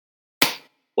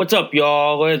What's up,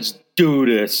 y'all? Let's do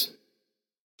this.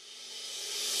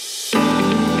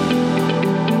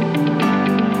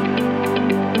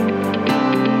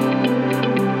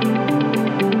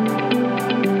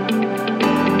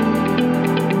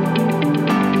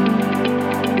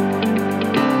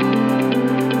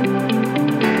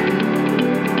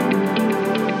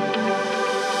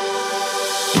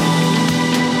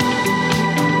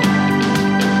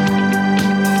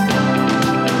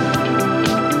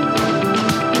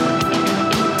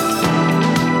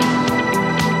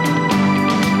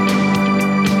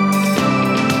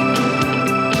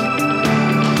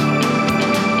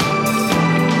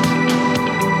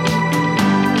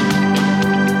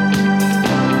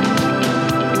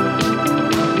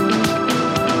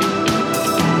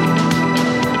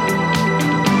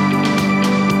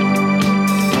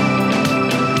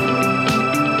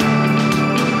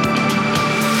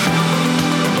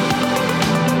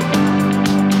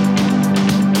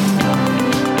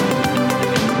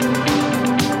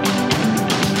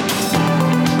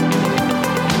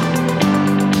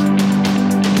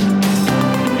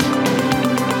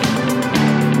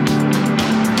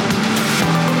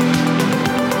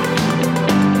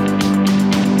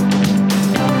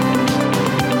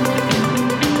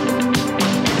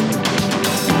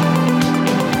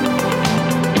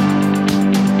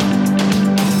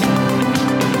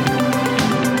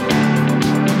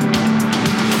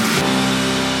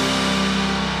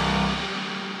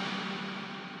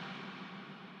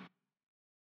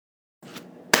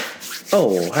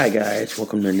 Oh, hi guys,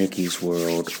 welcome to Nikki's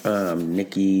World. I'm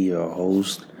Nikki, your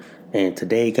host, and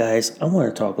today, guys, I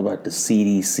want to talk about the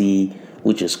CDC,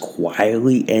 which is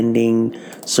quietly ending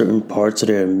certain parts of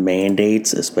their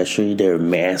mandates, especially their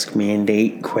mask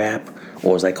mandate crap,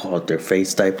 or as I call it, their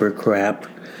face diaper crap.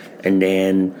 And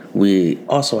then we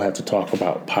also have to talk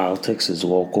about politics as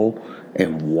local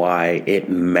and why it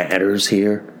matters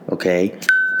here, okay?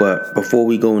 But before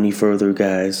we go any further,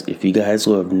 guys, if you guys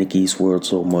love Nikki's World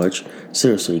so much,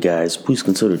 seriously, guys, please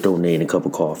consider donating a cup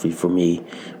of coffee for me.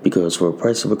 Because for the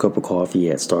price of a cup of coffee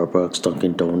at Starbucks,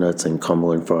 Dunkin' Donuts, and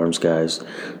Cumberland Farms, guys,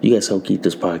 you guys help keep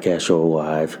this podcast show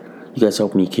alive. You guys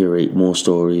help me curate more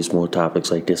stories, more topics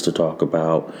like this to talk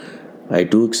about. I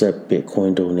do accept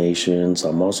Bitcoin donations.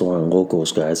 I'm also on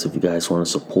Locals, guys, if you guys want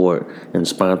to support and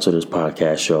sponsor this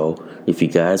podcast show. If you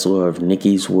guys love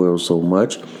Nikki's World so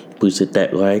much, please hit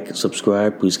that like,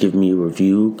 subscribe. Please give me a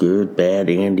review, good, bad,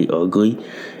 and the ugly.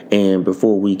 And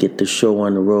before we get the show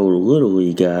on the road,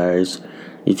 literally, guys,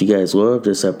 if you guys love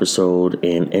this episode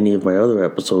and any of my other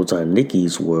episodes on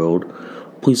Nikki's World,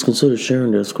 please consider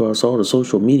sharing this across all the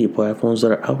social media platforms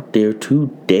that are out there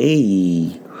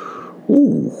today.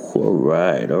 Ooh, all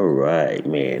right,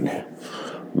 man.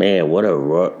 Man, what a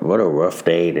rough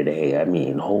day today. I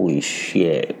mean, holy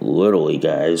shit. Literally,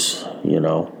 guys,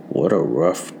 what a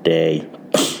rough day.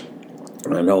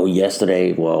 I know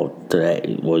yesterday,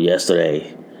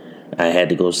 I had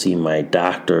to go see my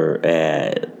doctor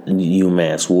at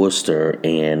UMass Worcester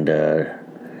and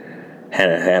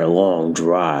had a long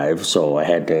drive, so I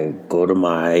had to go to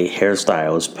my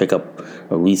hairstylist, pick up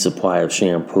a resupply of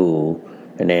shampoo,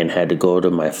 and then had to go to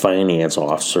my finance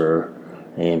officer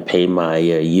and pay my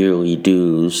yearly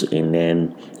dues, and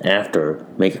then after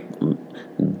make a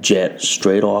jet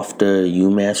straight off to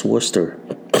UMass Worcester.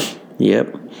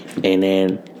 Yep. And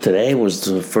then today was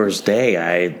the first day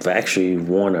I actually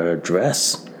worn a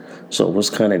dress, so it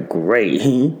was kind of great.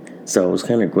 So it was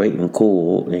kind of great and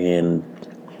cool, and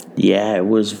yeah, it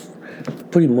was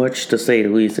pretty much, to say the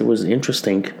least, it was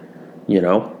interesting,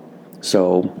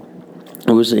 So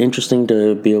it was interesting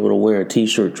to be able to wear a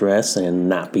t-shirt dress and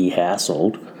not be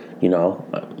hassled,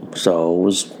 So it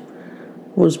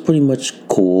was pretty much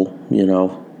cool,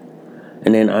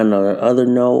 And then on the other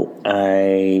note,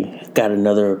 I got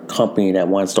another company that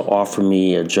wants to offer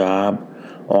me a job,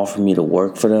 offer me to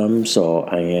work for them. So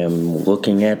I am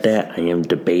looking at that. I am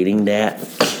debating that.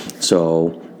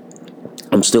 So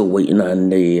I'm still waiting on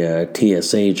the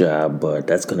TSA job, but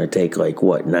that's going to take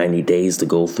 90 days to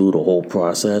go through the whole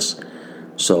process.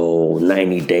 So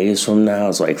 90 days from now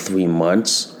is 3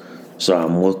 months. So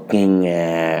I'm looking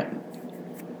at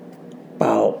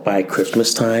about by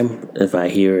Christmas time if I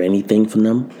hear anything from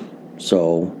them.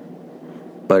 So,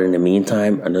 but in the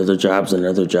meantime, another job's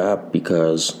another job,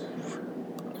 because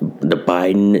the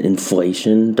Biden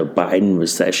inflation, the Biden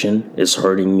recession is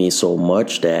hurting me so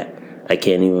much that I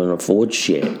can't even afford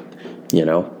shit.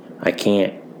 I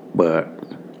can't, but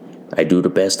I do the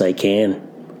best I can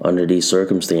under these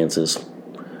circumstances.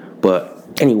 But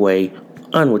anyway,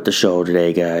 on with the show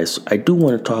today, guys. I do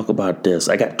want to talk about this.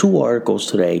 I got 2 articles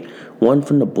today, one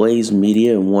from the Blaze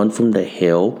Media and one from The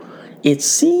Hill. It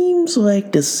seems seems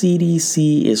like the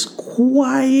CDC is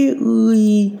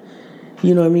quietly,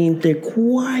 they're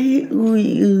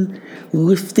quietly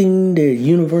lifting the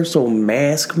universal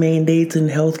mask mandates in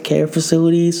healthcare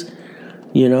facilities.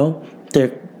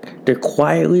 They're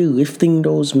quietly lifting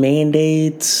those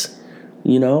mandates.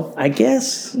 I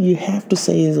guess you have to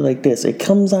say it like this. It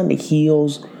comes on the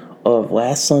heels of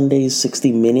last Sunday's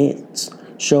 60 Minutes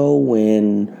show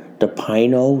when Joe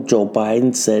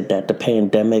Biden, said that the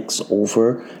pandemic's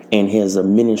over and his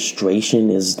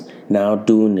administration is now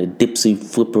doing the dipsy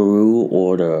flipperoo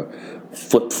or the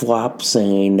flip-flop,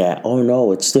 saying that, oh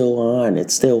no, it's still on,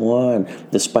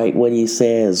 despite what he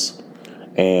says.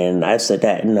 And I said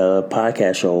that in a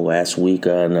podcast show last week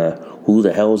on Who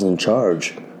the Hell's in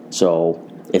Charge. So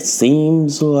it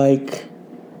seems like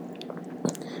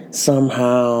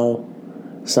somehow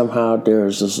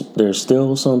there's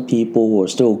still some people who are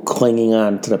still clinging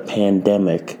on to the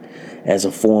pandemic as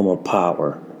a form of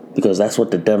power, because that's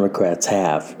what the Democrats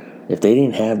have. If they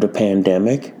didn't have the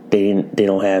pandemic, they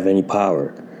don't have any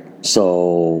power.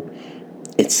 So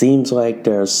it seems like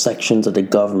there are sections of the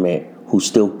government who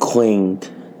still cling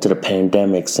to the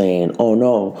pandemic, saying, oh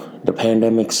no, the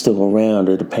pandemic's still around,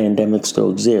 or the pandemic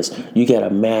still exists. You gotta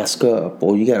mask up,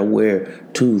 or you gotta wear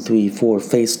 2, 3, 4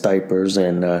 face diapers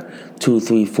and 2,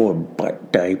 3, 4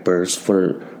 butt diapers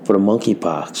for the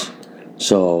monkeypox.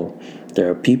 So there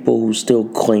are people who still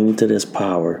cling to this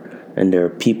power, and there are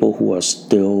people who are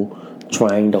still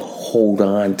trying to hold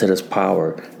on to this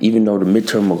power, even though the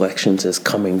midterm elections is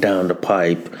coming down the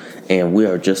pipe, and we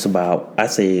are just about, I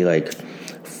say, like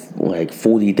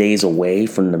 40 days away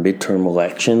from the midterm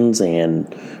elections,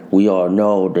 and we all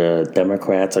know the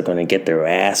Democrats are going to get their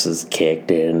asses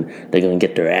kicked, and they're going to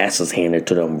get their asses handed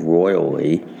to them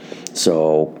royally.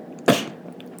 So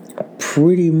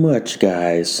pretty much,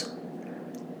 guys,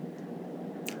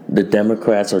 the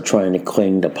Democrats are trying to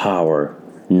cling to power,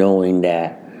 knowing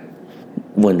that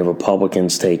when the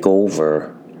Republicans take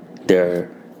over, their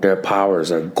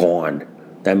powers are gone.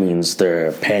 That means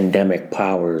their pandemic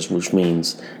powers, which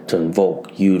means to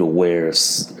invoke you to wear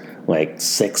like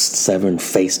 6, 7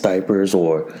 face diapers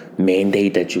or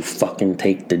mandate that you fucking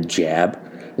take the jab,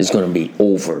 is going to be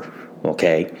over,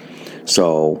 okay?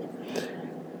 So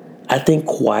I think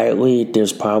quietly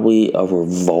there's probably a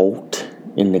revolt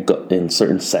in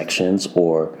certain sections,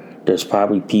 or there's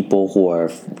probably people who are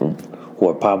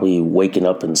probably waking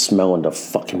up and smelling the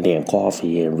fucking damn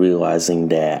coffee and realizing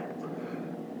that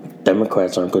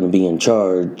Democrats aren't going to be in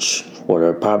charge, or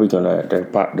they're probably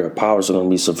their powers are going to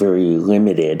be severely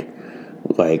limited,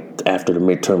 like after the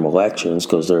midterm elections,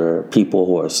 because there are people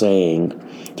who are saying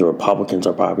the Republicans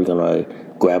are probably going to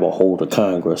grab a hold of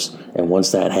Congress, and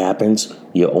once that happens,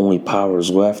 your only powers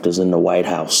left is in the White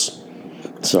House.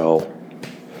 So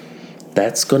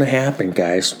that's going to happen,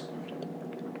 guys.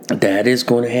 That is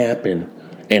going to happen.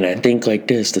 And I think like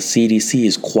this, the CDC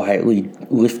is quietly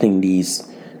lifting these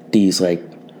like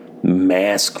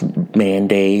mask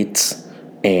mandates,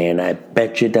 and I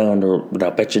bet you down the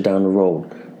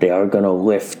road they are going to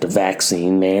lift the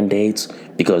vaccine mandates,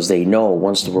 because they know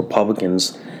once the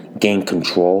Republicans gain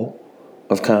control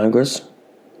of Congress,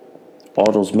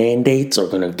 all those mandates are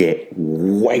going to get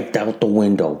wiped out the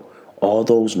window. All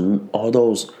those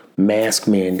mask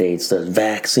mandates, the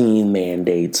vaccine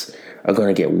mandates are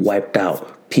going to get wiped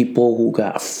out. People who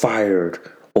got fired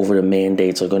over the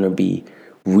mandates are going to be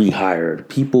rehired.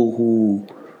 People who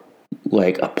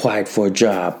applied for a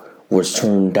job, was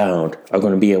turned down, are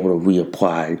going to be able to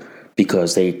reapply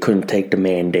because they couldn't take the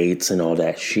mandates and all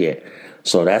that shit.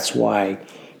 So that's why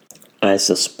I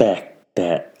suspect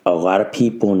that a lot of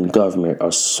people in government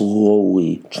are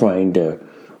slowly trying to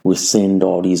rescind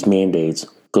all these mandates,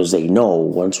 because they know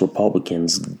once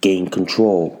Republicans gain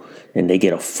control and they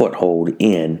get a foothold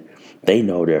in, they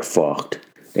know they're fucked.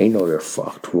 They know they're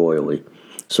fucked royally.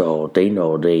 So they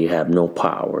know they have no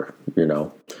power,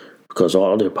 because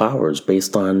all their power is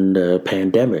based on the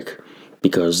pandemic.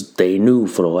 Because they knew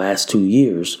for the last 2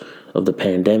 years of the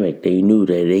pandemic, they knew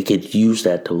that they could use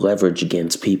that to leverage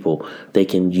against people. They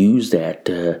can use that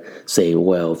to say,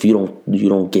 well, if you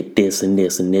don't get this and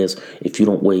this and this, if you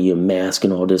don't wear your mask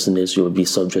and all this and this, you'll be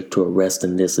subject to arrest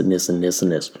and this and this and this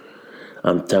and this.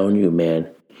 I'm telling you, man,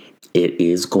 it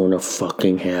is going to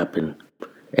fucking happen.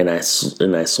 And I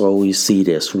slowly see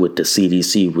this with the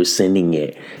CDC rescinding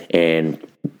it, and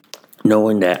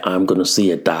knowing that I'm going to see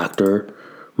a doctor,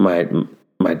 my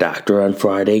doctor on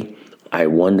Friday. I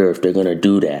wonder if they're going to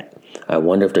do that. I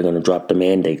wonder if they're going to drop the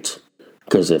mandates.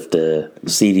 Because if the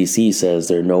CDC says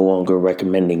they're no longer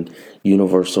recommending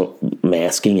universal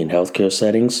masking in healthcare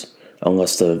settings,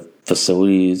 unless the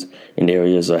facilities and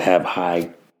areas that have high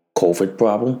COVID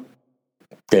problem,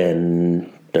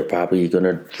 then they're probably going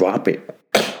to drop it.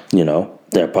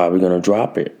 They're probably going to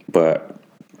drop it. But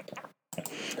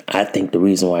I think the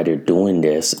reason why they're doing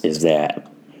this is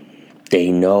that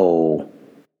they know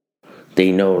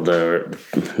the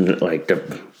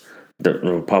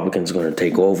Republicans are going to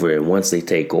take over, and once they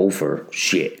take over,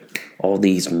 shit, all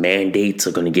these mandates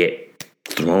are going to get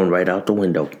thrown right out the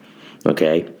window.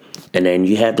 Okay? And then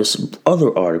you have this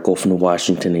other article from the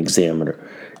Washington Examiner.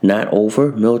 Not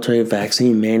over, military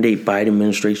vaccine mandate Biden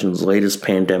administration's latest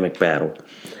pandemic battle.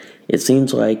 It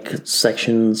seems like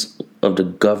sections of the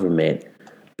government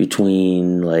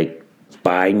between like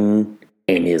Biden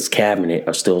and his cabinet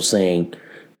are still saying,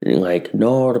 like,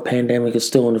 no, the pandemic is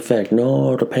still in effect.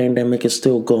 No, the pandemic is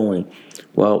still going.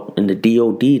 Well, in the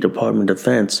DOD, Department of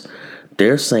Defense,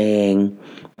 they're saying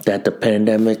that the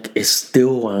pandemic is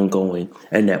still ongoing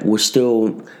and that we're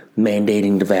still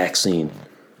mandating the vaccine.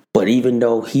 But even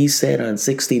though he said on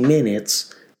 60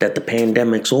 Minutes that the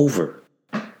pandemic's over.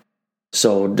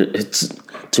 So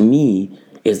to me,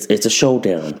 it's a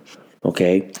showdown.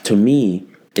 Okay? To me,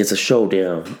 it's a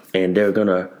showdown, and they're going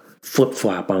to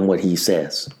flip-flop on what he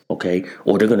says. Okay?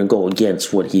 Or they're going to go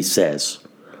against what he says.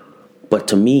 But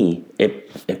to me,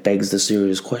 it begs the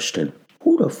serious question.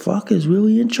 Who the fuck is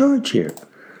really in charge here?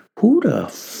 Who the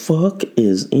fuck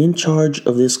is in charge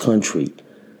of this country?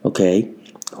 Okay?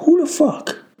 Who the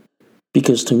fuck?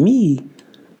 Because to me,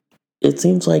 it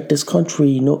seems like this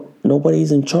country,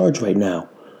 nobody's in charge right now.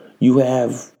 You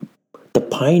have the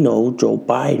Pino, Joe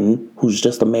Biden, who's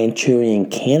just a Manchurian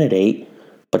candidate,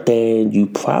 but then you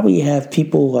probably have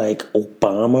people like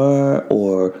Obama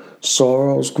or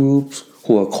Soros groups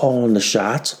who are calling the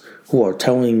shots, who are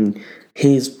telling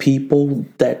his people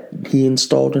that he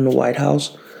installed in the White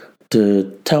House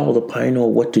to tell the Pino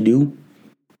what to do.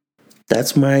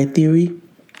 That's my theory,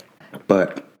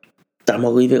 but I'm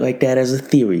going to leave it like that as a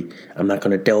theory. I'm not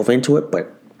going to delve into it,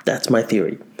 but that's my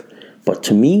theory. But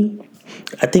to me,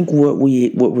 I think what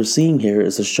we're seeing here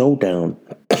is a showdown.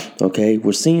 Okay?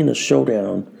 We're seeing a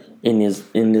showdown in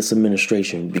this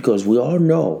administration, because we all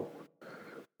know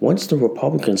once the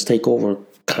Republicans take over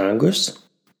Congress,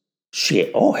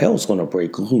 shit, all hell's going to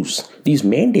break loose. These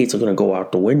mandates are going to go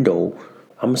out the window,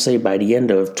 I'm going to say by the end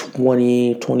of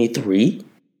 2023.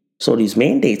 So these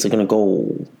mandates are going to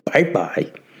go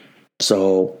bye-bye.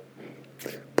 So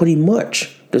pretty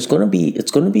much it's going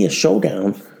to be a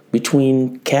showdown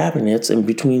between cabinets and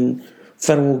between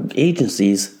federal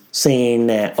agencies saying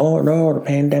that, oh no, the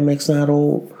pandemic's not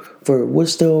over, we're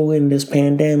still in this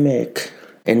pandemic.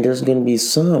 And there's going to be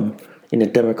some in the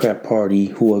Democrat Party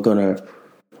who are going to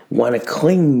want to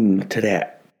cling to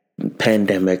that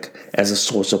pandemic as a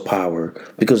source of power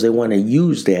because they want to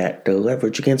use that to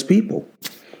leverage against people.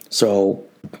 So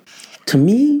to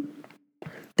me,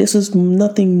 this is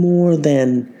nothing more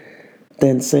than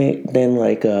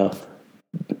like a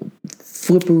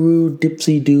flipperoo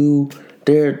dipsy do.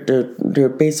 They're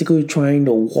basically trying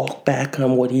to walk back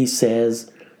on what he says,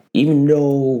 even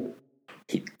though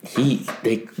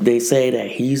they say that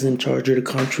he's in charge of the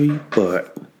country.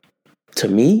 But to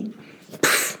me,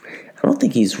 I don't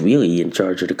think he's really in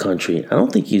charge of the country. I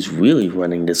don't think he's really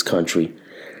running this country.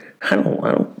 I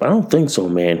don't think so,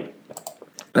 man.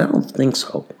 I don't think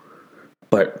so.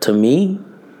 But to me,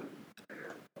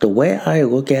 the way I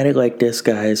look at it like this,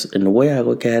 guys, and the way I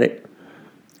look at it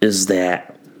is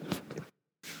that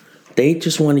they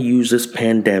just want to use this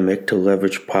pandemic to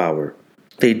leverage power.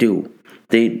 They do.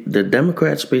 The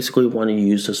Democrats basically want to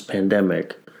use this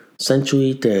pandemic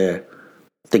essentially to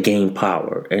gain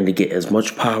power and to get as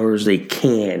much power as they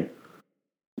can.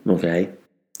 Okay?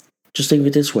 Just think of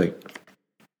it this way.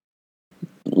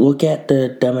 Look at the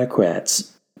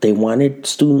Democrats. They wanted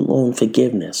student loan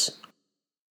forgiveness.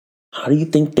 How do you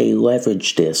think they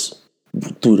leveraged this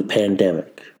through the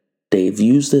pandemic? They've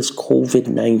used this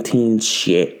COVID-19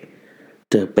 shit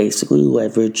to basically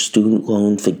leverage student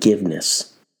loan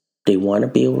forgiveness. They want to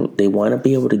be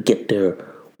able to get their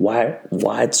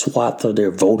wide swath of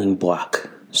their voting block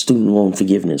student loan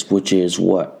forgiveness, which is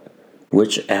what?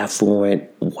 Rich, affluent,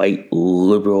 white,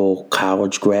 liberal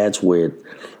college grads with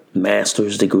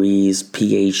master's degrees,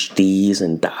 PhDs,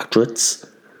 and doctorates,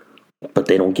 but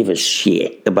they don't give a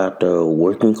shit about the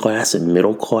working class and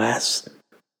middle class,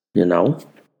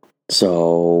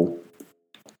 So,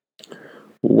 the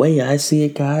way I see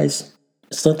it, guys,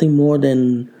 it's nothing more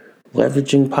than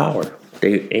leveraging power.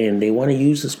 They want to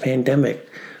use this pandemic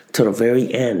to the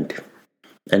very end,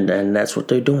 and that's what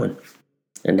they're doing,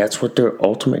 and that's what their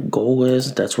ultimate goal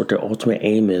is. That's what their ultimate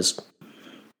aim is.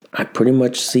 I pretty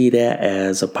much see that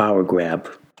as a power grab.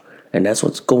 And that's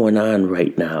what's going on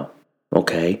right now.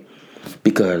 Okay?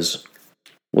 Because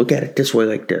look at it this way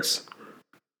like this.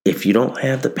 if you don't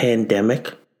have the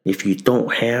pandemic, if you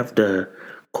don't have the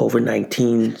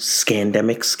COVID-19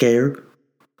 scandemic scare,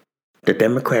 the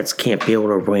Democrats can't be able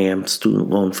to ram student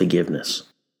loan forgiveness.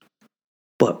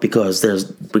 But because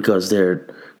they're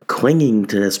clinging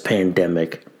to this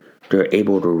pandemic, they're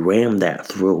able to ram that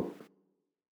through.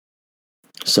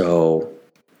 So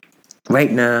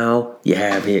right now, you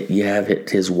have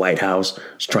his White House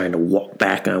is trying to walk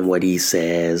back on what he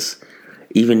says.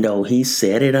 Even though he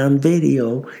said it on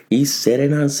video, he said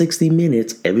it on 60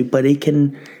 Minutes, everybody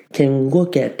can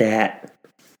look at that.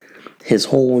 His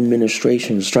whole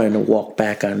administration is trying to walk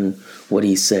back on what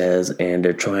he says, and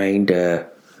they're trying to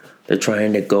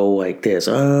go like this.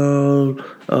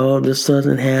 Oh, this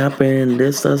doesn't happen.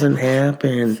 This doesn't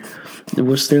happen.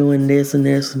 We're still in this and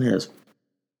this and this.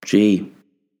 Gee,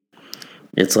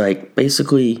 it's like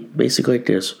basically like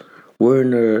this.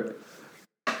 We're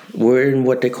in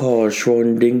what they call a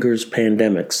Schrodinger's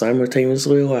pandemic,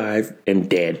 simultaneously alive and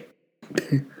dead.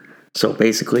 So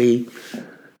basically,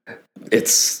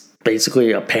 it's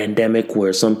basically a pandemic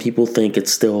where some people think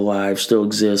it's still alive, still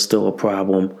exists, still a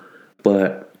problem,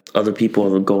 but other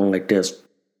people are going like this.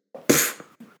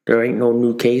 There ain't no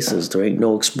new cases. There ain't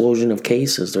no explosion of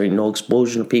cases. There ain't no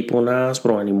explosion of people in the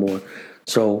hospital anymore.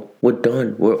 So we're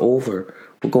done. We're over.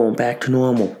 We're going back to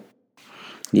normal.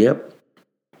 Yep.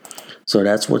 So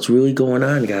that's what's really going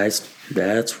on, guys.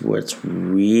 That's what's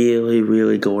really,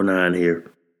 really going on here.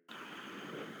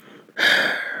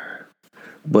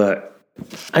 But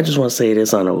I just want to say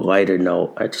this on a lighter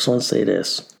note. I just want to say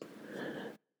this.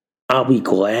 I'll be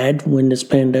glad when this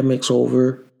pandemic's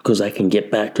over because I can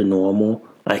get back to normal.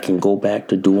 I can go back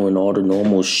to doing all the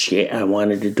normal shit I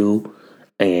wanted to do.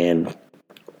 And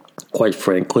quite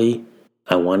frankly,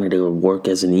 I wanted to work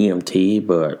as an EMT,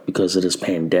 but because of this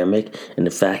pandemic and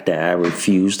the fact that I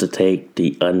refuse to take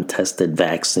the untested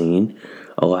vaccine,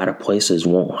 a lot of places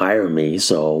won't hire me.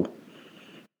 So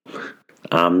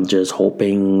I'm just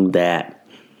hoping that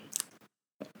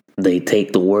they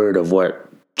take the word of what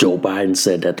Joe Biden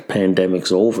said, that the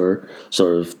pandemic's over.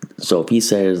 So if he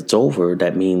says it's over,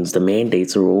 that means the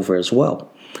mandates are over as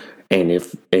well. And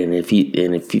if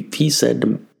he said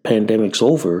the pandemic's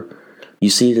over, you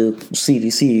see the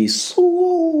CDC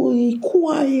slowly,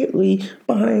 quietly,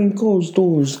 behind closed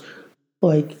doors,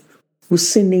 like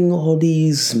rescinding all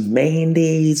these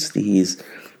mandates, these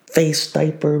face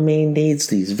diaper mandates,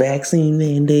 these vaccine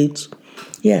mandates.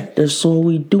 Yeah, they're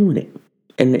slowly doing it,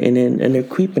 and they're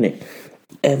creeping it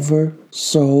ever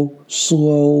so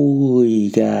slowly,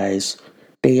 guys.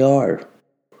 They are,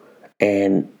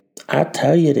 and I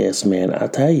tell you this, man. I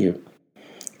tell you,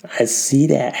 I see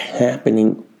that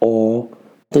happening all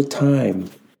the time.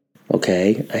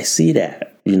 Okay, I see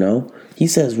that. He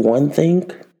says one thing.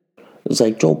 It's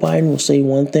like Joe Biden will say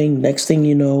one thing. Next thing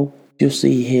you know, you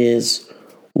see his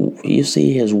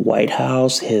White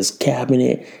House, his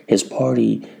cabinet, his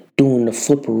party doing the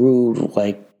flipperoo,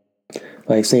 like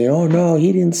saying, "Oh no,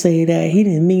 he didn't say that. He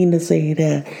didn't mean to say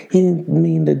that. He didn't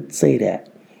mean to say that."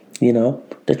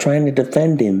 They're trying to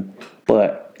defend him,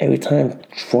 but every time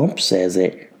Trump says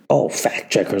it,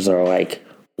 fact checkers are like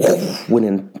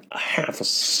within a half a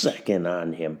second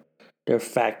on him. They're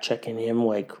fact checking him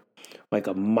like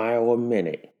a mile a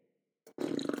minute.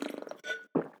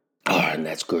 And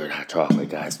that's good hot chocolate,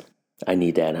 guys. I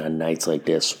need that on nights like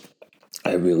this.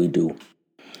 I really do.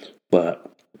 But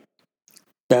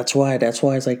that's why it's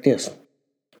like this.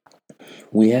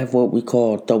 We have what we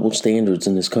call double standards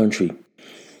in this country.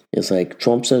 It's like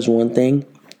Trump says one thing,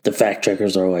 the fact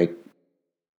checkers are like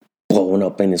blowing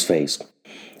up in his face.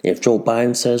 If Joe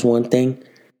Biden says one thing,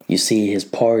 you see his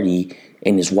party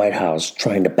in his White House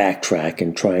trying to backtrack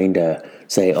and trying to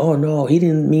say, "Oh no, he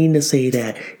didn't mean to say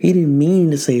that. He didn't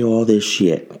mean to say all this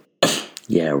shit."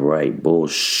 Yeah, right.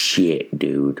 Bullshit,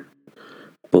 dude.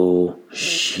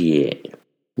 Bullshit.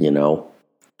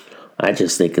 I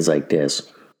just think it's like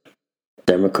this.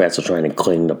 Democrats are trying to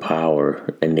cling to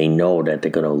power, and they know that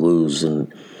they're going to lose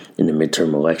in the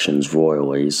midterm elections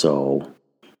royally. So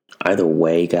either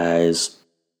way, guys,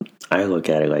 I look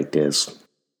at it like this.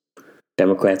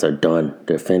 Democrats are done.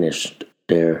 They're finished.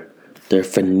 They're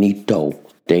finito.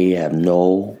 They have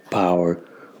no power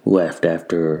left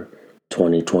after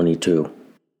 2022.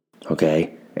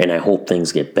 Okay? And I hope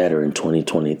things get better in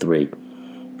 2023.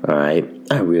 All right?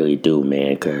 I really do,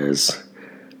 man, because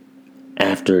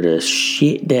after the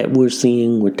shit that we're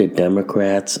seeing with the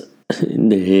Democrats in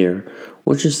the hair,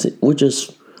 we're just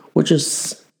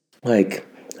like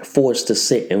forced to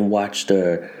sit and watch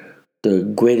the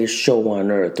greatest show on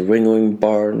earth, the Ringling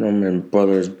Barnum and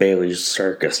Brothers Bailey's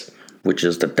Circus, which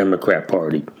is the Democrat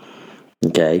Party.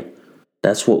 Okay?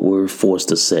 That's what we're forced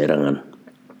to sit on.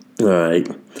 All right.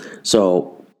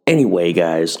 So, anyway,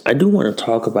 guys, I do want to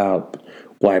talk about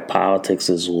why politics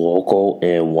is local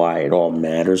and why it all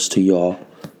matters to y'all.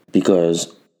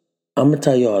 Because I'm going to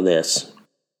tell y'all this.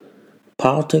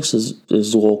 Politics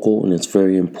is local and it's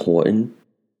very important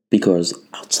because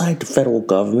outside the federal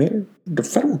government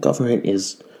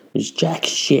is jack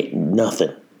shit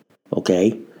nothing.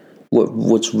 Okay?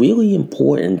 What's really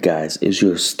important, guys, is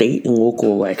your state and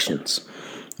local elections.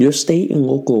 Your state and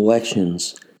local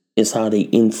elections is how they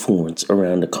influence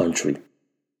around the country.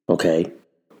 Okay?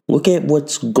 Look at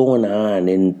what's going on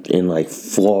in like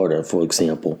Florida, for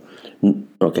example.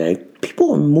 Okay?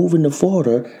 People are moving to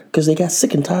Florida because they got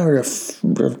sick and tired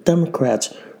of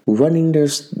Democrats running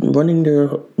their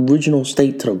original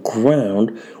state to the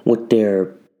ground with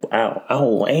their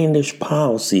outlandish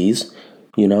policies,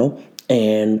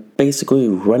 and basically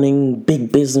running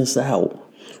big business out.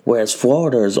 Whereas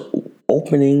Florida is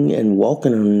opening and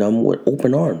welcoming them with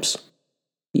open arms.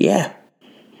 Yeah,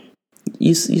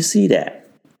 you see that.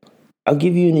 I'll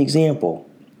give you an example.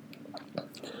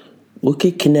 Look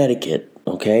at Connecticut,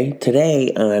 okay?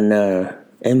 Today on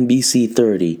NBC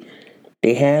 30,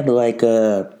 they had like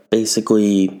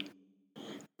basically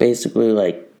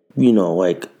like,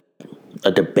 like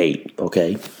a debate,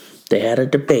 okay? They had a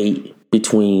debate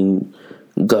between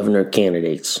governor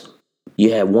candidates.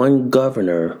 You had one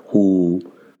governor who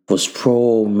was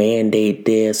pro mandate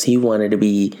this. He wanted to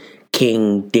be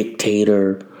king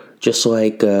dictator, just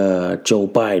like Joe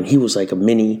Biden. He was like a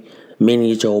mini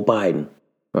Joe Biden,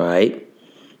 right?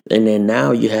 And then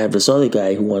now you have this other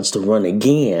guy who wants to run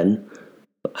again.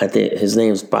 I think his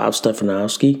name is Bob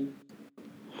Stefanowski.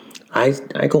 I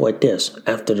go like this.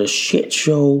 After the shit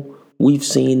show we've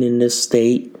seen in this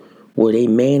state where they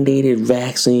mandated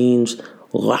vaccines,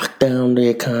 locked down the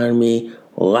economy,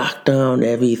 locked down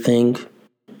everything,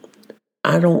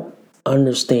 I don't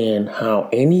understand how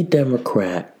any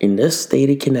Democrat in this state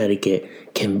of Connecticut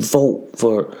can vote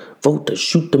to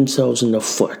shoot themselves in the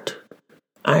foot.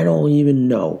 I don't even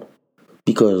know,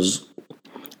 because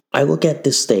I look at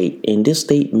this state, and this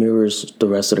state mirrors the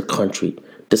rest of the country.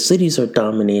 The cities are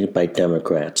dominated by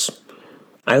Democrats.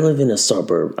 I live in a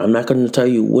suburb. I'm not going to tell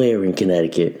you where in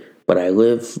Connecticut, but I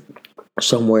live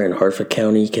somewhere in Hartford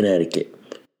County, Connecticut.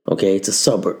 Okay, it's a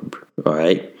suburb, all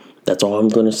right? That's all I'm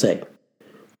going to say.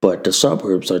 But the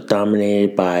suburbs are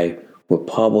dominated by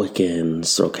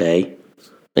Republicans, okay,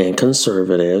 and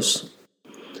conservatives.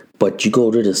 But you go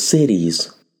to the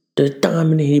cities, they're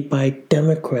dominated by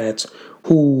Democrats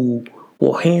who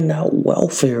will hand out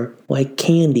welfare like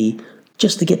candy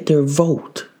just to get their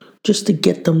vote, just to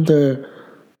get them to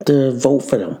vote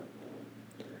for them.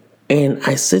 And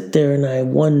I sit there and I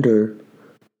wonder,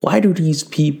 why do these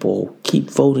people keep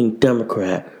voting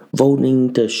Democrat,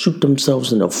 voting to shoot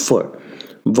themselves in the foot,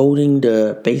 voting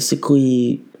to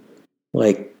basically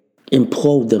like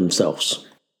implode themselves?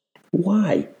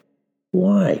 Why?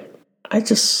 I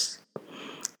just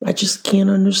can't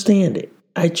understand it.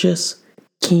 I just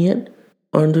can't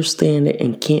understand it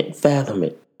and can't fathom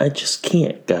it. I just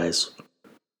can't, guys.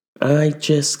 I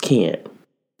just can't.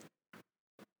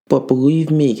 But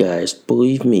believe me, guys,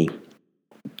 believe me,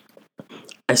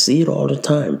 I see it all the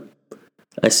time.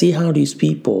 I see how these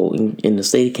people in the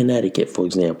state of Connecticut, for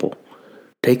example,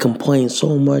 they complain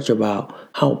so much about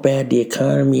how bad the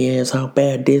economy is, how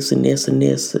bad this and this and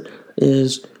this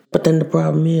is. But then the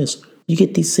problem is, you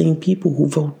get these same people who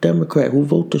vote Democrat, who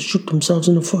vote to shoot themselves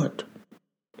in the foot.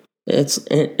 It's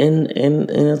and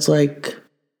it's like,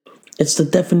 it's the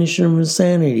definition of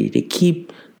insanity. They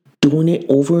keep doing it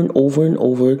over and over and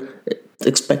over,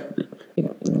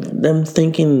 them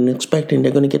thinking and expecting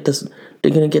they're gonna get this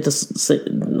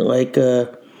like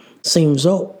same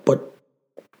result, but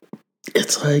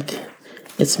it's like,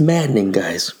 it's maddening,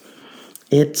 guys.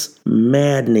 It's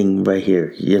maddening right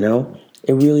here,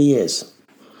 It really is.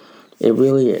 It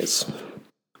really is.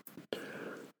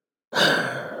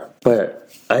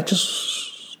 But I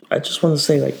just want to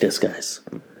say like this, guys.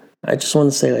 I just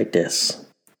want to say like this.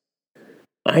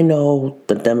 I know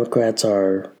the Democrats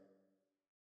are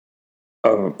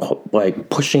like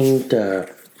pushing the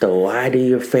lie to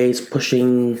your face,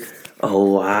 pushing a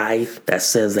lie that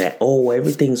says that, oh,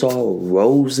 everything's all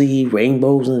rosy,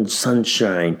 rainbows and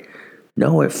sunshine.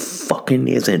 No, it fucking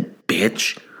isn't,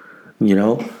 bitch.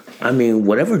 I mean,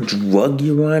 whatever drug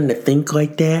you're on to think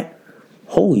like that,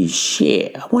 holy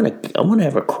shit, I wanna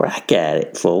have a crack at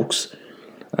it, folks.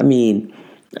 I mean,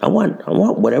 I want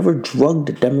whatever drug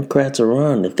the Democrats are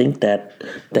on to think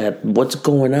that what's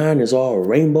going on is all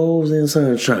rainbows and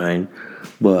sunshine.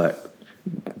 But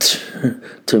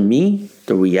to me,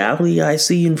 the reality I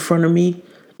see in front of me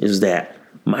is that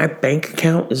my bank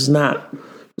account is not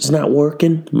It's not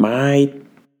working. My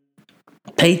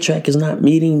paycheck is not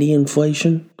meeting the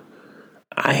inflation.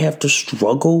 I have to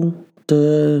struggle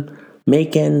to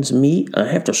make ends meet.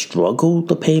 I have to struggle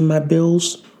to pay my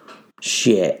bills.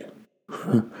 Shit.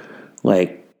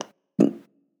 Like,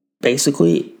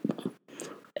 basically,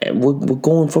 we're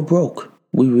going for broke.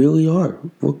 We really are.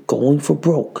 We're going for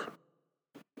broke.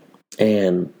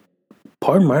 And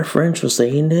pardon my French for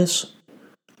saying this,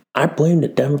 I blame the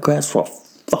Democrats for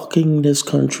fucking this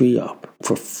country up,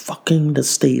 for fucking the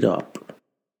state up.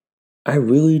 I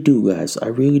really do, guys. I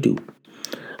really do.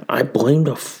 I blame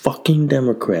the fucking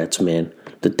Democrats, man.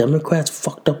 The Democrats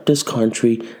fucked up this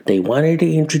country. They wanted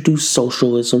to introduce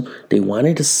socialism. They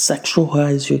wanted to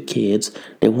sexualize your kids.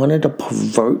 They wanted to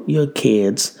pervert your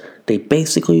kids. They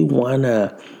basically want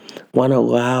to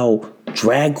allow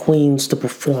drag queens to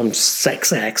perform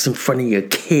sex acts in front of your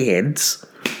kids.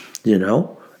 You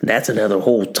know? That's another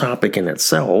whole topic in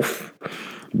itself.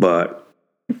 But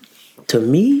to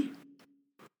me,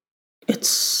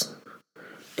 it's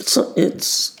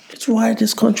why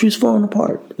this country is falling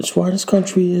apart. It's why this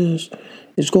country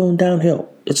is going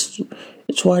downhill. It's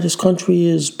why this country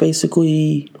is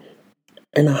basically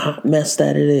in a hot mess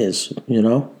that it is, you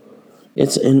know?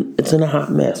 It's in a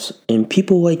hot mess. And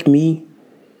people like me,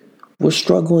 we're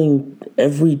struggling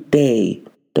every day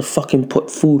to fucking put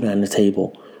food on the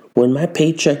table. When my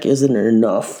paycheck isn't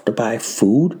enough to buy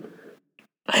food,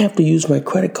 I have to use my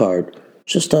credit card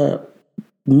just to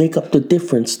make up the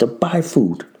difference to buy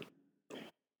food.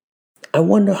 I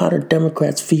wonder how the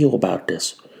Democrats feel about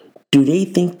this. Do they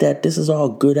think that this is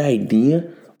all a good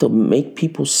idea to make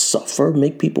people suffer,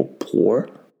 make people poor?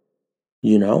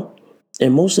 You know?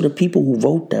 And most of the people who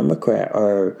vote Democrat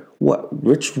are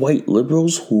rich white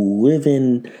liberals who live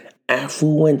in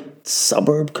affluent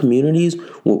suburb communities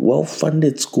with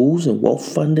well-funded schools and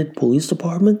well-funded police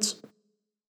departments?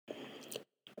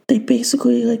 They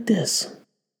basically like this.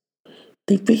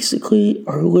 They basically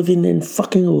are living in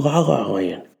fucking La La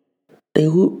Land. They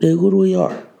literally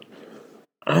are.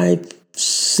 I've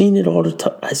seen it all the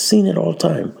time. I've seen it all the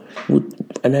time.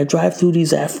 And I drive through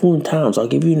these affluent towns. I'll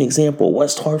give you an example.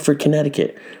 West Hartford,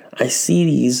 Connecticut. I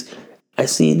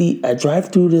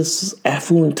drive through this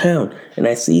affluent town and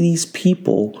I see these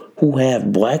people who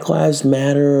have Black Lives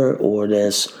Matter or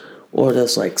this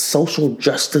like social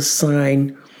justice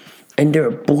sign, and they're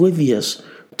oblivious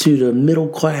to the middle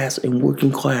class and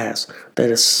working class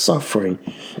that is suffering,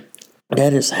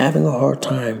 that is having a hard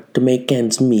time to make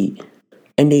ends meet.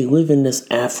 And they live in this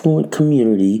affluent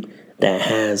community that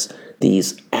has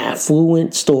these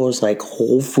affluent stores like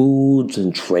Whole Foods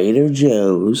and Trader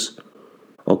Joe's,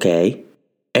 okay?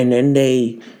 And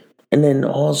then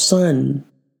all of a sudden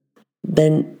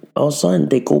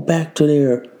they go back to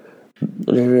their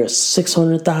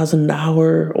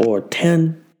 $600,000 or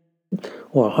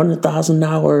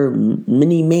 $100,000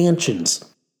 mini mansions.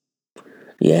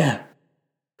 Yeah.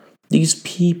 These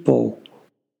people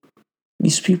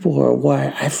are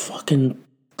why I fucking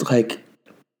like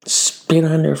spit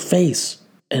on their face.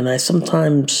 And I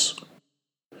sometimes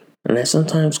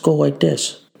go like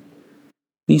this.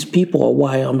 These people are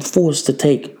why I'm forced to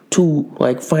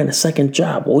find a second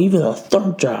job or even a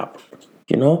third job.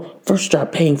 You know, first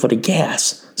job paying for the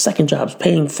gas, second job's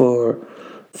paying for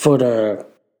the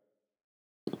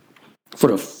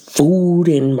food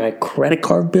and my credit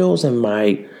card bills and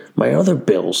my other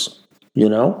bills, you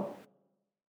know?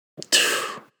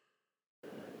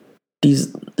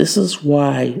 This is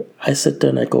why I sit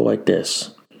there and I go like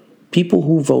this. People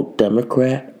who vote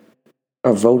Democrat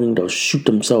are voting to shoot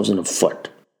themselves in the foot.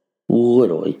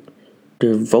 Literally.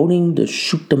 They're voting to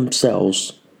shoot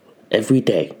themselves every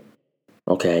day.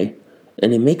 Okay?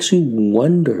 And it makes you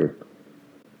wonder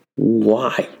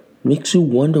why. Makes you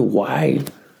wonder why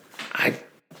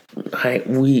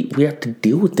we have to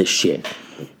deal with this shit.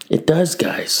 It does,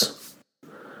 guys.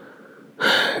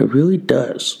 It really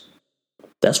does.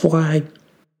 That's why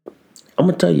I'm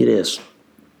going to tell you this.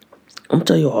 I'm going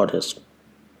to tell you all this.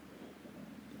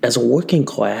 As a working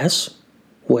class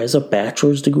who has a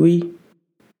bachelor's degree,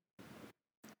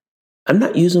 I'm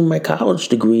not using my college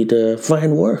degree to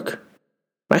find work.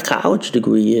 My college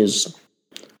degree is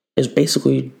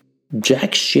basically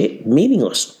jack shit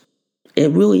meaningless. It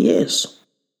really is.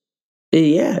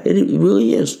 It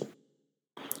really is.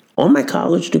 All my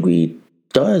college degree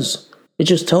does, it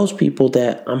just tells people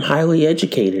that I'm highly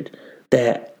educated,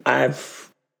 that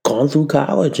I've gone through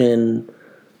college and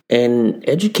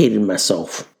educated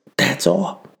myself. That's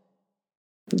all.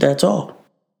 That's all.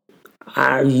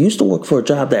 I used to work for a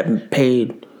job that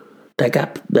paid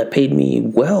me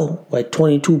well, like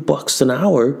 $22 an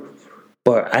hour,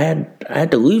 but I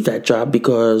had to leave that job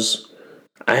because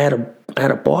I had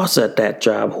a boss at that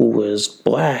job who was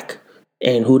black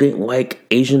and who didn't like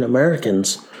Asian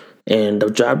Americans. And the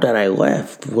job that I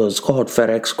left was called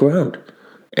FedEx Ground.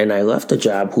 And I left the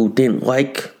job who didn't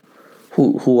like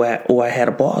who I had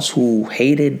a boss who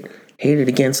hated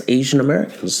against Asian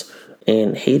Americans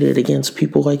and hated against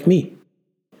people like me.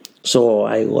 So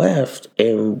I left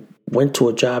and went to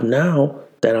a job now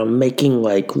that I'm making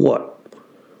like what?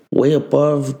 Way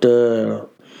above the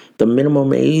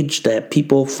minimum age that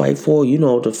people fight for,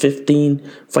 the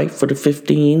 15, fight for the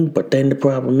 15, but then the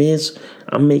problem is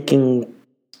I'm making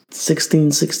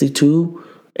 1662,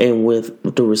 and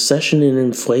with the recession and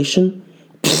inflation,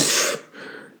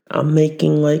 I'm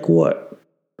making like what?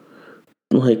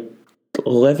 Like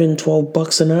 11,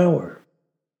 $12 an hour.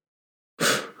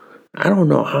 I don't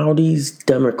know how these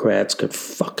Democrats could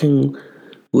fucking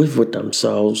live with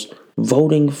themselves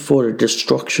voting for the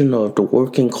destruction of the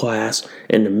working class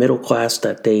and the middle class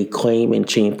that they claim and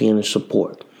champion and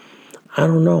support. I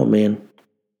don't know, man.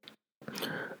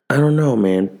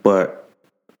 But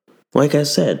like I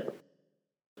said,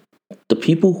 the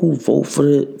people who vote for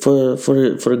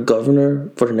the governor,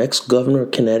 for the next governor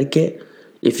of Connecticut,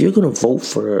 if you're gonna vote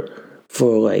for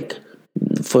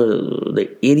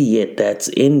the idiot that's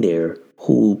in there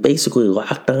who basically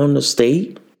locked down the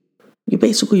state, you're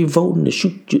basically voting to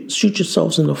shoot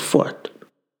yourselves in the foot,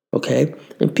 okay?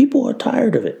 And people are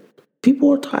tired of it.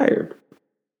 People are tired.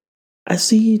 I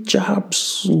see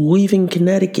jobs leaving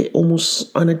Connecticut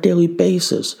almost on a daily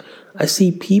basis. I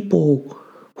see people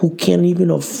who can't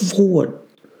even afford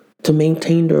to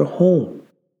maintain their home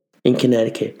in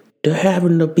Connecticut. They're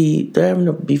having to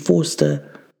be forced to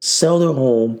sell their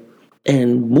home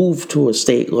and move to a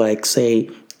state like, say,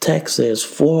 Texas,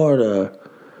 Florida,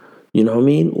 you know what I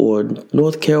mean? Or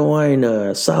North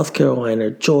Carolina, South Carolina,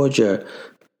 Georgia,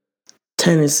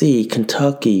 Tennessee,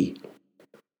 Kentucky,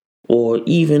 or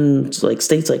even like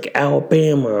states like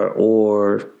Alabama,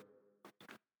 or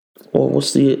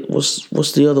what's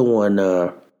the other one?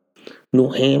 New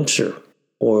Hampshire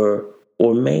or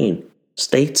Maine.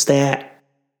 States that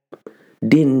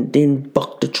didn't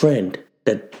buck the trend,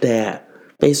 that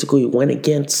basically went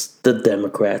against the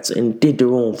Democrats and did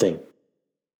their own thing.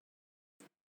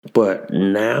 But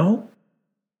now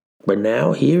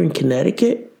here in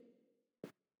Connecticut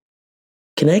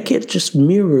just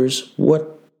mirrors what's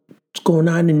going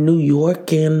on in New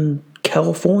York and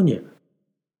California.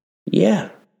 Yeah,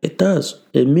 it does.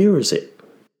 It mirrors it.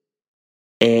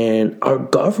 And our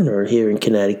governor here in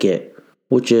Connecticut,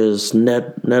 which is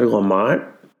Ned Lamont,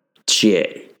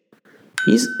 shit,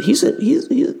 he's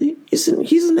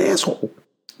an asshole.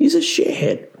 He's a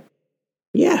shithead.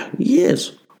 Yeah, he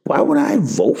is. Why would I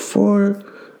vote for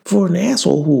an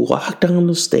asshole who locked down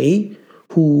the state,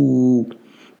 who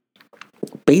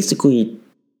basically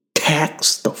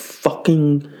taxed the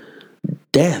fucking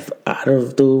death out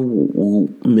of the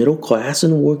middle class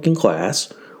and working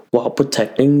class while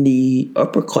protecting the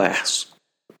upper class?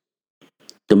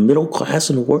 The middle class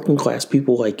and the working class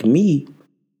people like me,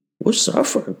 we're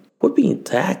suffering. We're being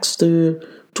taxed to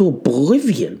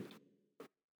oblivion.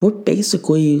 We're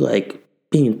basically like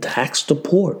being taxed to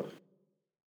poor.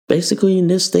 Basically, in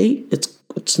this state,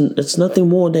 it's nothing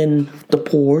more than the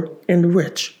poor and the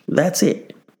rich. That's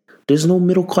it. There's no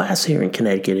middle class here in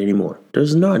Connecticut anymore.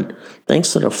 There's none.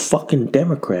 Thanks to the fucking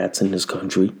Democrats in this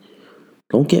country.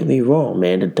 Don't get me wrong,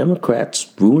 man. The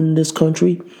Democrats ruined this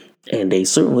country, and they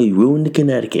certainly ruined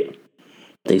Connecticut.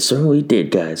 They certainly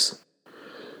did, guys.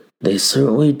 They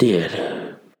certainly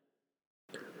did.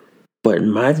 But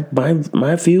my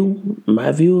view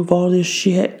of all this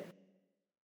shit,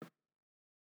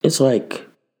 it's like,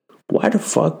 why the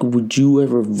fuck would you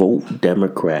ever vote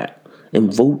Democrat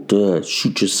and vote to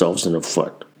shoot yourselves in the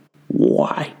foot?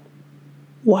 Why?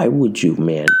 Why would you,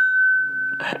 man?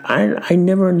 I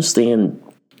never understand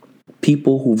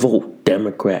people who vote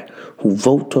Democrat, who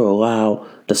vote to allow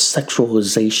the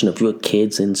sexualization of your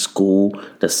kids in school,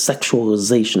 the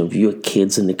sexualization of your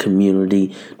kids in the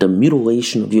community, the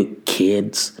mutilation of your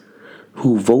kids,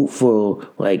 who vote for,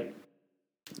 like,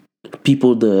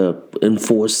 people to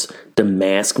enforce the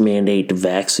mask mandate, the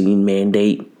vaccine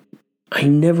mandate. I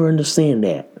never understand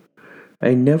that.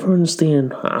 I never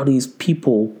understand how these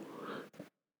people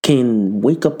can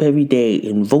wake up every day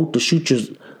and vote to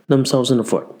shoot themselves in the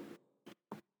foot.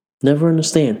 Never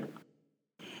understand.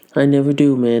 I never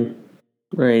do, man.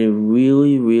 I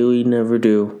really, really never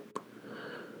do.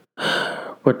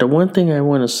 But the one thing I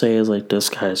want to say is like this,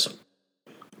 guys.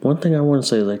 One thing I want to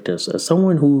say is like this. As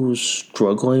someone who's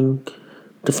struggling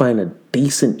to find a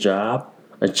decent job,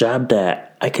 a job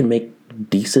that I can make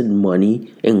decent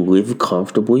money and live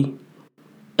comfortably,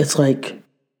 it's like,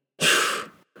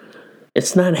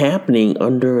 It's not happening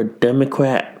under a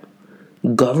Democrat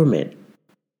government.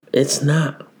 It's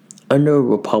not. Under a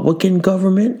Republican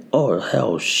government? Oh,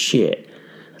 hell shit.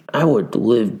 I would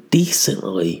live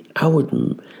decently. I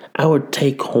would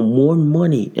take home more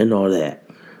money and all that.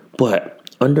 But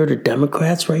under the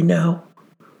Democrats right now,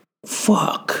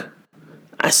 fuck.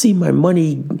 I see my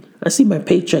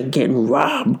paycheck getting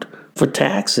robbed for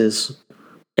taxes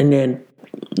and then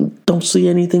don't see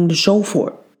anything to show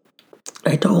for it.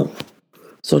 I don't.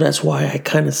 So that's why I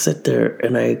kind of sit there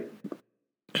and I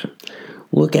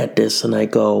look at this and I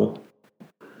go,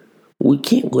 we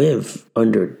can't live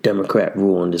under Democrat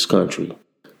rule in this country.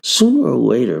 Sooner or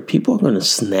later, people are going to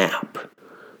snap.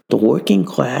 The working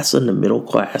class and the middle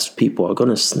class people are going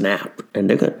to snap, and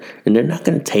they're not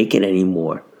going to take it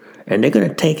anymore, and they're going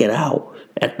to take it out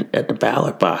at the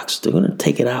ballot box. They're going to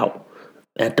take it out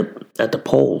at the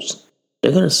polls.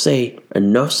 They're going to say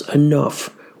enough's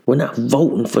enough. We're not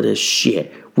voting for this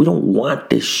shit. We don't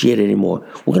want this shit anymore.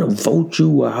 We're going to vote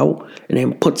you out and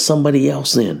then put somebody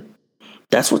else in.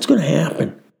 That's what's going to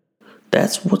happen.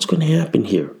 That's what's going to happen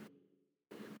here.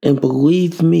 And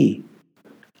believe me,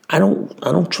 I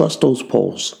don't trust those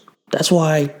polls. That's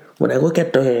why when I look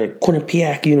at the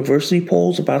Quinnipiac University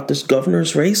polls about this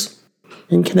governor's race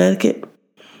in Connecticut,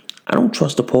 I don't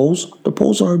trust the polls. The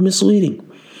polls are misleading.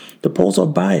 The polls are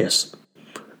biased.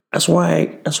 That's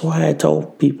why I tell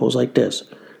people like this.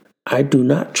 I do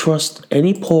not trust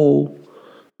any poll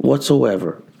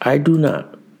whatsoever. I do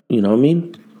not. You know what I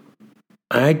mean?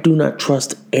 I do not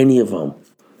trust any of them.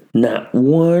 Not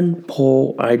one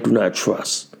poll I do not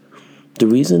trust. The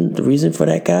reason for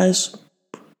that, guys,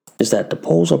 is that the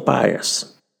polls are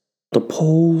biased. The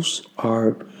polls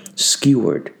are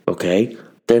skewered, okay?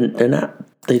 They're not,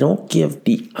 they don't give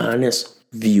the honest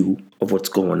view of what's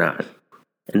going on.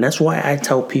 And that's why I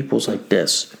tell people like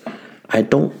this. I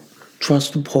don't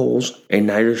trust the polls, and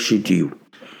neither should you.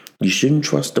 You shouldn't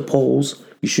trust the polls.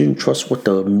 You shouldn't trust what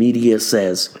the media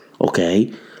says,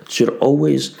 okay? Should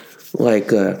always,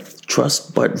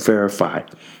 trust but verify.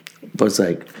 But it's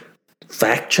like,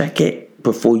 fact check it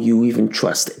before you even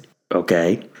trust it,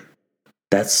 okay?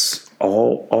 That's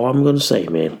all I'm going to say,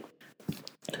 man.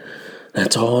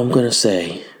 That's all I'm going to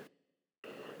say.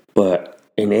 But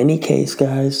in any case,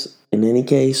 guys,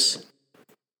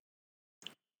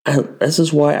 this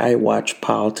is why I watch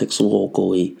politics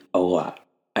locally a lot.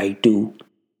 I do.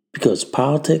 Because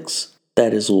politics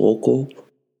that is local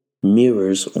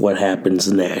mirrors what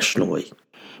happens nationally.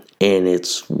 And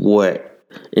it's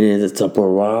a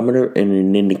barometer and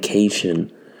an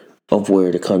indication of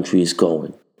where the country is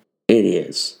going. It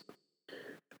is.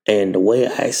 And the way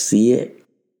I see it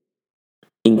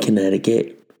in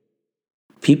Connecticut,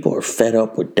 people are fed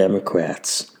up with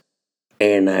Democrats.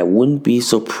 And I wouldn't be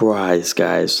surprised,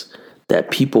 guys,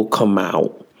 that people come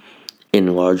out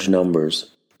in large numbers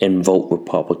and vote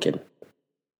Republican.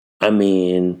 I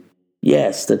mean,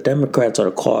 yes, the Democrats are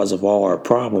the cause of all our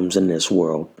problems in this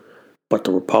world. But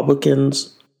the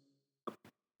Republicans,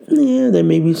 there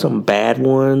may be some bad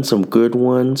ones, some good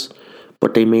ones,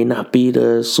 but they may not be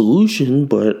the solution,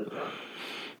 but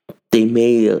they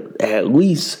may at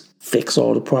least fix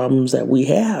all the problems that we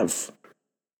have.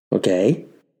 Okay?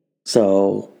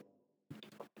 So,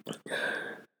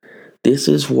 this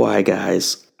is why,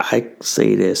 guys, I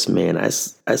say this, man. I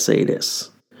say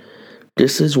this.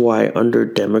 This is why under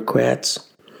Democrats,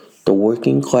 the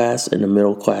working class and the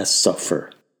middle class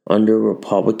suffer. Under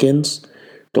Republicans,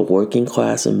 the working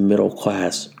class and middle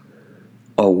class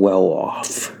are well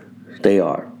off. They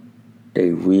are. They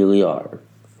really are.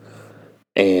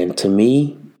 And to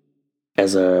me,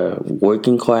 as a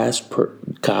working class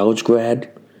college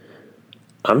grad,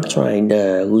 I'm trying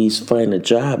to at least find a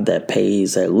job that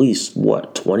pays at least,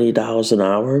 $20 an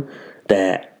hour,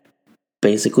 that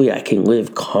basically I can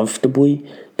live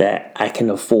comfortably, that I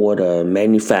can afford a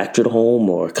manufactured home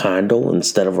or a condo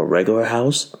instead of a regular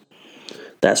house.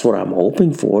 That's what I'm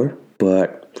hoping for.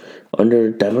 But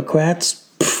under Democrats,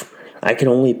 I can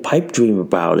only pipe dream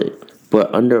about it.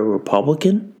 But under a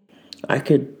Republican, I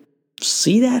could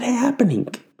see that happening.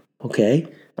 Okay?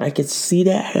 I could see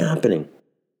that happening.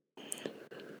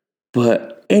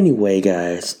 But anyway,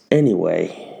 guys, I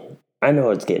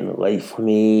know it's getting late for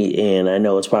me, and I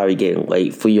know it's probably getting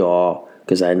late for y'all,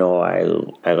 because I know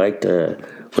I like to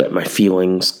let my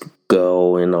feelings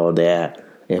go and all that.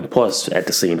 And plus, at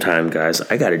the same time, guys,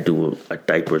 I got to do a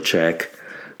diaper check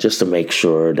just to make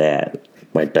sure that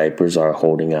my diapers are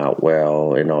holding out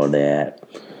well and all that.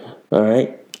 All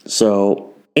right?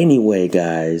 So, anyway,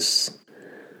 guys,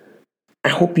 I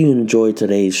hope you enjoyed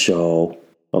today's show.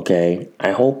 Okay,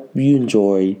 I hope you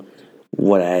enjoy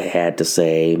what I had to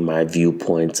say, my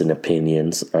viewpoints and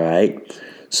opinions. All right.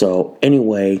 So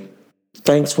anyway,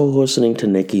 thanks for listening to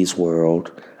Nikki's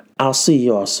World. I'll see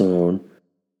y'all soon.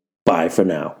 Bye for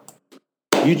now.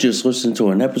 You just listened to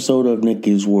an episode of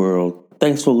Nikki's World.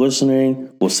 Thanks for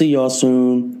listening. We'll see y'all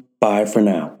soon. Bye for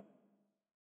now.